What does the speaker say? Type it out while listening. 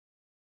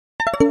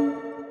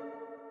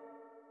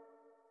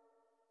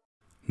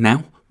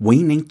Now,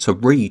 we need to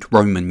read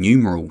Roman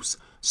numerals,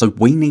 so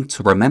we need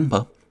to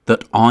remember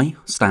that I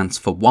stands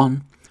for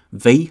 1,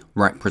 V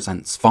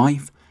represents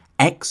 5,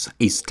 X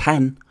is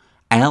 10,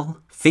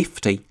 L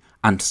 50,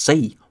 and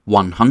C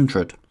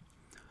 100.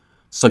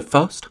 So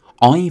first,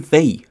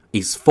 IV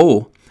is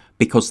 4,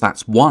 because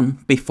that's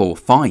 1 before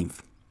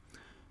 5.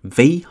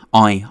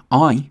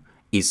 VII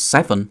is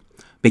 7,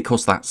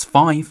 because that's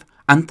 5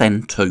 and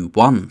then 2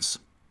 ones.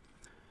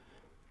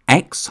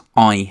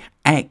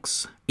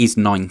 XIX is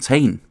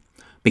 19,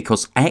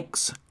 because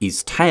X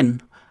is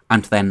 10,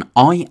 and then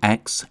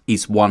IX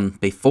is 1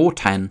 before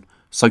 10,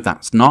 so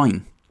that's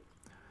 9.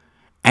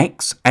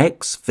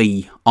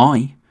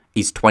 XXVI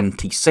is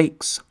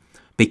 26,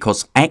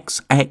 because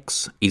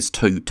XX is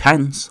 2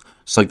 tens,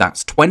 so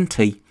that's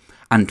 20,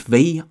 and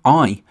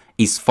VI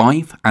is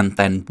 5 and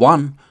then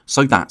 1,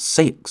 so that's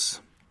 6.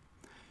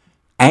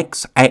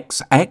 XXXIV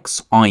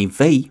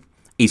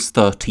is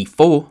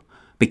 34,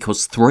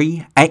 because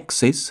 3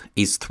 X's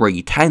is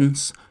 3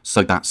 tens,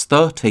 so that's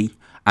 30,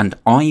 and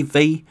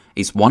IV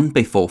is 1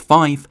 before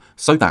 5,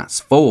 so that's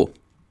 4.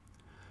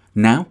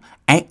 Now,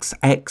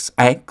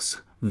 XXXVII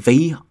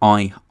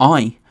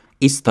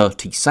is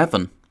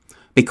 37,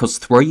 because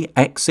 3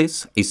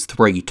 X's is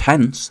 3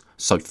 tens,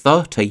 so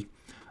 30,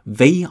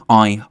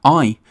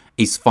 VII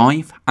is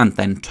 5 and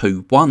then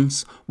 2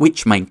 ones,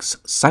 which makes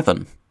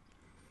 7.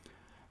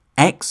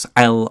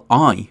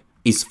 XLI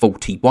is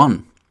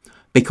 41,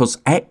 because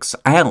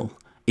XL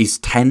is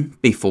 10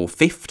 before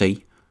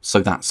 50,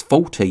 so that's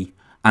 40,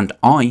 and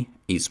I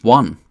is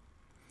 1.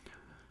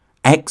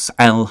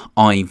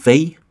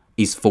 XLIV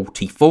is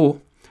 44,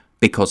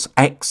 because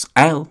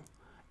XL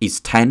is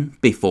 10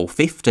 before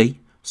 50,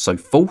 so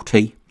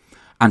 40,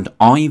 and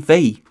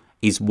IV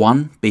is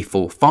 1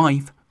 before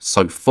 5,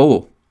 so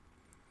 4.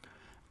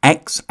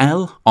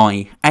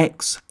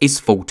 XLIX is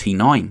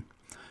 49,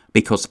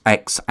 because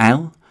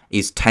XL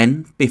is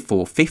 10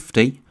 before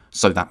 50,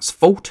 so that's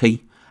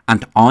 40,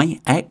 and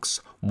IX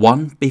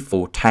 1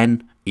 before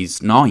 10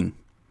 is 9.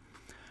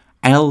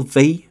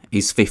 LV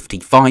is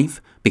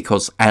 55,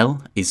 because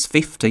L is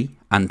 50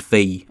 and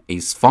V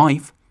is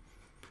 5.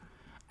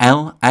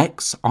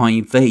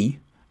 LXIV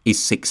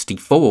is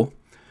 64,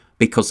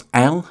 because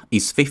L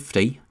is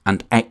 50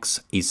 and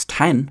X is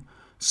 10,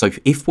 so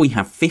if we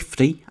have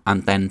 50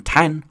 and then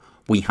 10,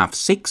 we have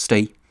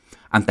 60,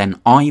 and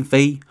then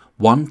IV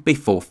 1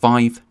 before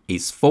 5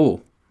 is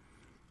 4.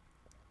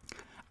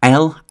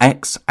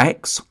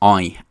 LXXIX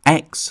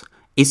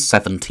is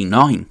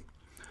 79,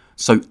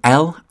 so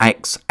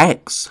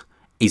LXX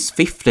is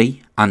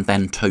 50 and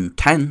then 2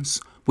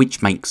 tens,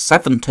 which makes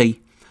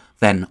 70,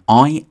 then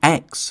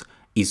IX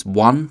is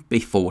 1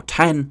 before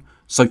 10,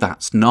 so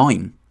that's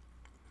 9.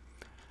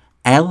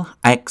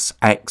 LXXXIII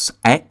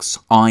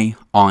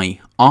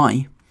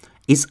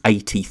is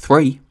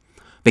 83,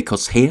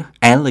 because here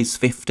L is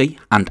 50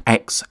 and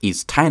X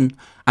is 10,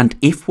 and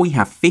if we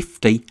have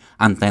 50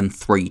 and then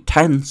 3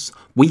 tens,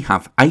 we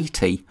have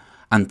 80,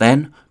 and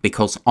then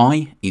because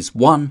I is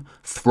 1,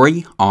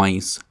 3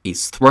 I's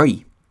is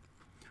 3.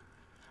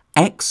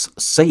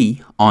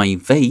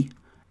 XCIV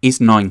is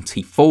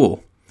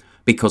 94,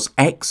 because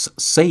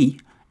XC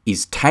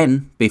is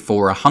 10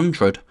 before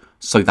 100,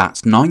 so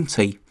that's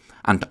 90,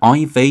 and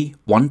IV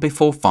 1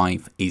 before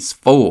 5 is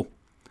 4.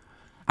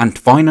 And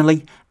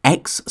finally,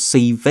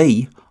 XCVIII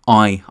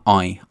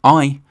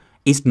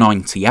is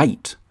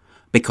 98,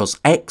 because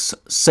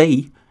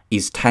XC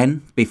is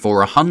 10 before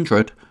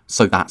 100,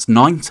 so that's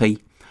 90,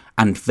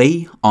 and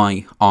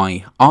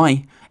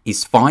VIII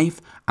is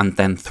 5 and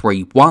then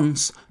 3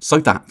 ones, so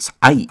that's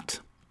 8.